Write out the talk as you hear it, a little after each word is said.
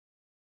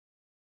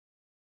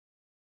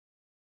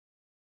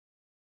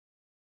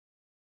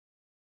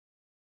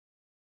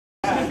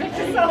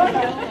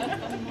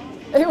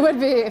It would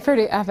be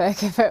pretty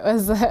epic if it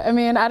was. I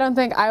mean, I don't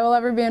think I will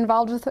ever be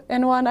involved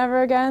in one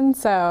ever again,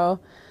 so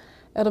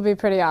it'll be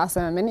pretty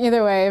awesome. And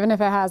either way, even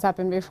if it has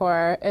happened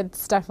before,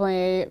 it's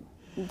definitely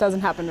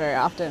doesn't happen very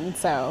often,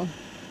 so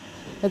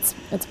it's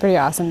pretty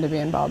awesome to be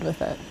involved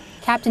with it.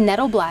 Captain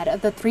Nettelblad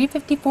of the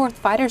 354th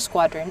Fighter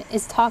Squadron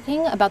is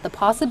talking about the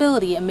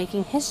possibility of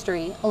making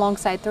history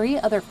alongside 3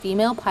 other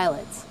female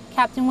pilots.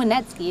 Captain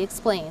Winetsky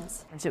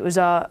explains. It was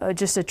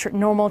just a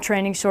normal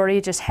training sortie.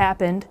 It just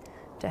happened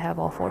to have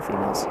all 4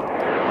 females.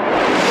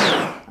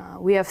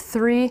 We have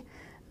 3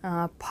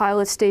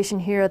 pilots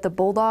stationed here at the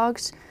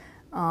Bulldogs,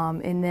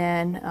 and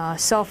then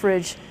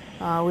Selfridge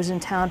was in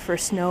town for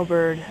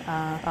Snowbird,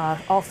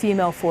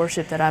 all-female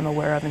 4-ship that I'm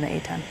aware of in the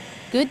A-10.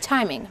 Good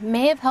timing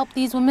may have helped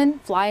these women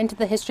fly into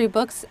the history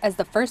books as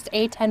the first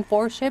A-10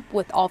 4-ship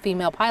with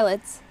all-female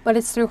pilots, but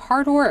it's through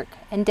hard work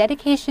and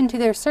dedication to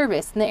their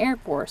service in the Air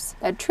Force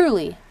that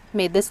truly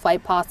made this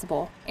flight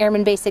possible.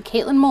 Airman Basic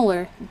Katelynn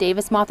Moeller,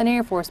 Davis-Monthan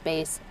Air Force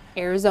Base,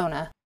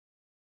 Arizona.